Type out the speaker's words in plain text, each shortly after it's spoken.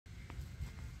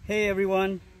Hey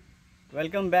everyone,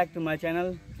 welcome back to my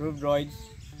channel Roof Droids.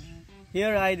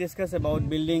 Here I discuss about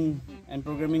building and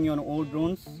programming your own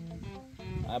drones,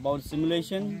 about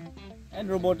simulation and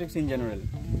robotics in general.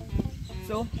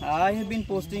 So I have been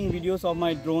posting videos of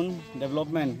my drone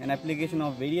development and application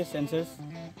of various sensors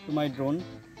to my drone.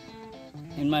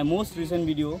 In my most recent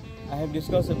video I have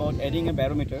discussed about adding a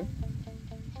barometer,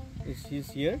 this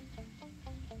is here,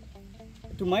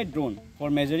 to my drone for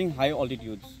measuring high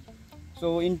altitudes.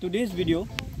 So in today's video,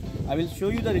 I will show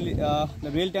you the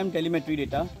real-time telemetry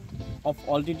data of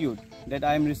altitude that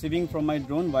I am receiving from my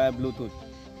drone via Bluetooth.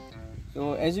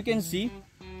 So as you can see,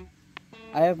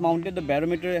 I have mounted the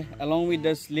barometer along with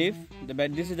the slave.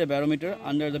 This is the barometer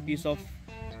under the piece of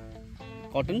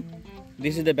cotton.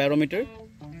 This is the barometer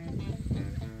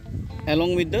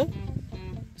along with the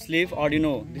slave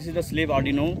Arduino. This is the slave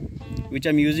Arduino which I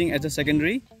am using as a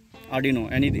secondary Arduino,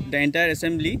 and the entire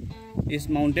assembly is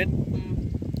mounted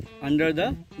under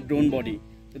the drone body.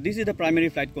 So this is the primary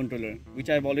flight controller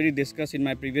which I have already discussed in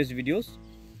my previous videos.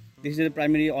 This is the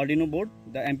primary Arduino board,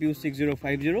 the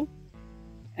MPU6050,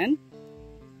 and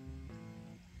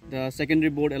the secondary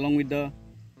board along with the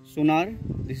Sonar.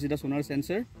 This is the Sonar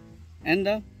sensor and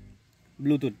the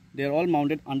Bluetooth. They are all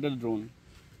mounted under the drone.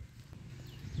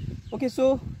 Okay,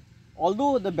 so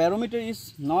although the barometer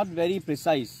is not very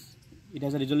precise, it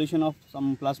has a resolution of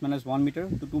some plus minus 1 meter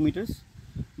to 2 meters,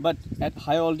 but at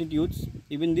high altitudes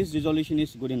even this resolution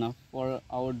is good enough for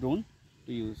our drone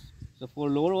to use. So for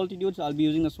lower altitudes I'll be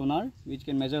using a sonar which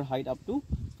can measure height up to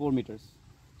 4 meters.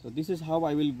 So this is how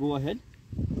I will go ahead.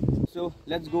 So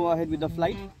let's go ahead with the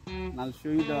flight and I'll show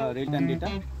you the real-time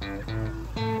data.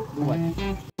 Do what?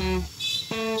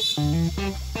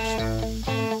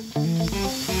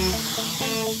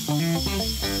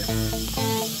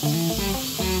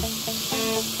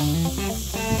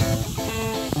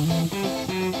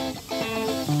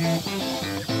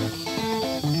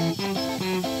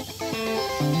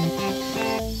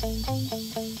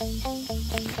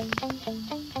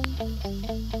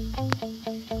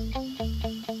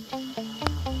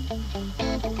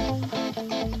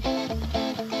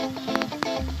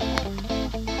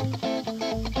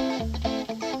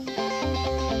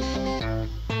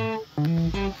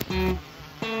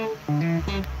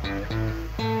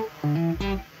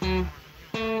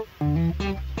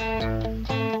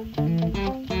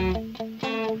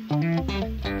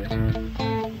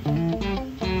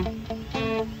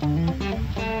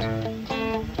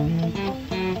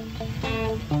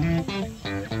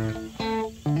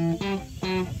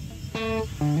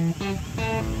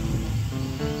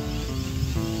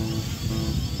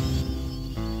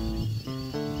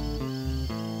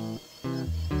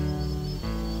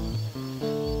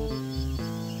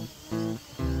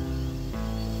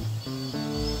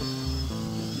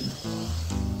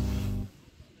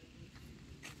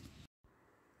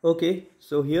 Okay,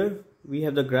 so here we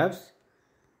have the graphs.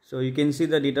 So you can see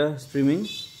the data streaming.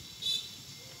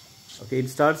 Okay, it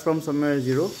starts from somewhere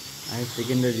 0. I have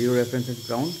taken the 0 reference as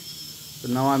ground. So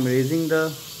now I'm raising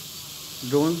the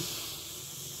drone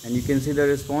and you can see the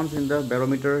response in the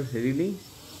barometer reading,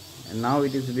 and now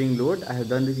it is being lowered. I have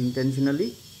done this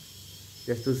intentionally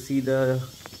just to see the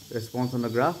response on the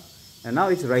graph, and now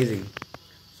it's rising.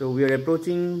 So we are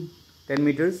approaching 10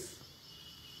 meters.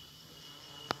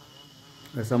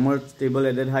 We're somewhat stable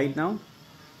at that height now,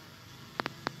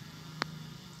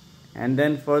 and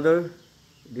then further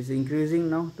it is increasing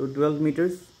now to 12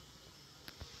 meters,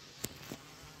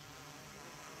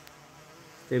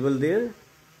 stable there,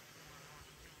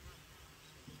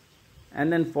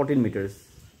 and then 14 meters,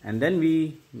 and then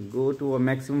we go to a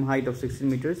maximum height of 16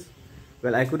 meters.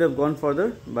 Well, I could have gone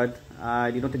further, but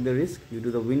I did not take the risk due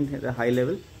to the wind at a high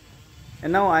level.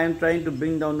 And now I am trying to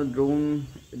bring down the drone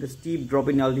with a steep drop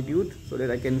in altitude so that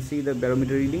I can see the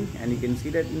barometer reading, and you can see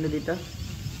that in the data.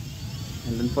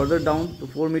 And then further down to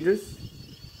 4 meters.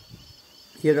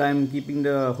 Here I am keeping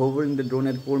the hovering the drone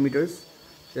at 4 meters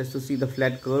just to see the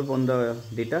flat curve on the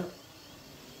data.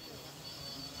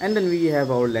 And then we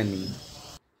have our landing.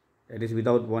 That is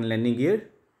without one landing gear.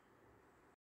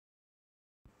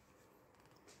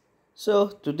 So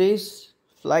today's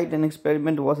flight and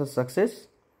experiment was a success.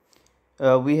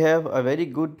 We have a very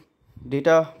good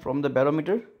data from the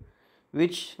barometer,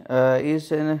 which proves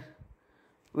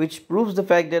the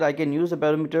fact that I can use the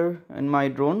barometer in my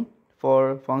drone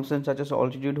for functions such as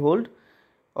altitude hold.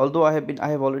 Although I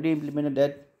have already implemented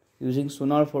that using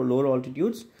Sonar for lower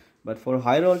altitudes, but for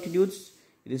higher altitudes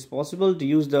it is possible to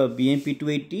use the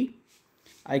BMP280.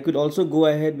 I could also go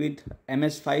ahead with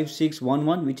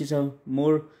MS5611, which is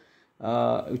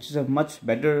a much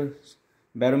better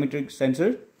barometric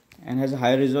sensor and has a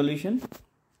higher resolution.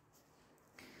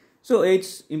 So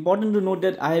it's important to note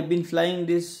that I have been flying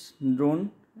this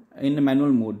drone in the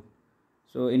manual mode.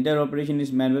 So entire operation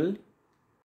is manual.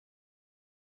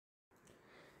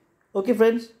 Okay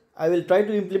friends, I will try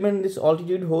to implement this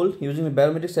altitude hold using a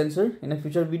barometric sensor in a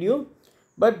future video.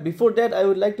 But before that, I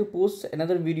would like to post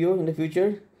another video in the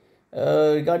future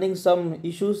regarding some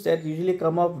issues that usually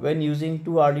come up when using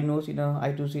two Arduinos in a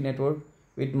I2C network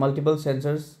with multiple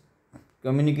sensors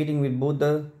communicating with both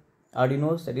the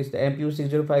Arduinos, that is the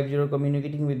MPU6050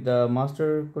 communicating with the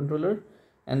master controller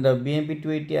and the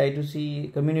BMP280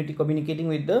 I2C communicating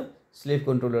with the slave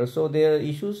controller. So there are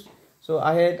issues. So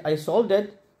I solved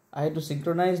that. I had to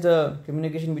synchronize the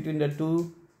communication between the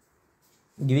two,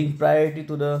 giving priority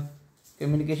to the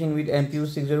communication with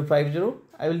MPU6050.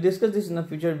 I will discuss this in a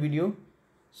future video.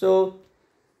 So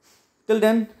till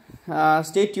then,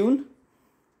 stay tuned.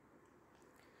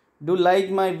 Do like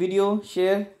my video,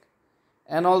 share,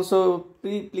 and also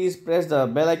please press the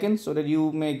bell icon so that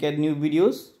you may get new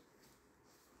videos.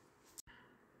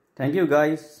 Thank you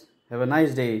guys. Have a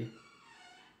nice day.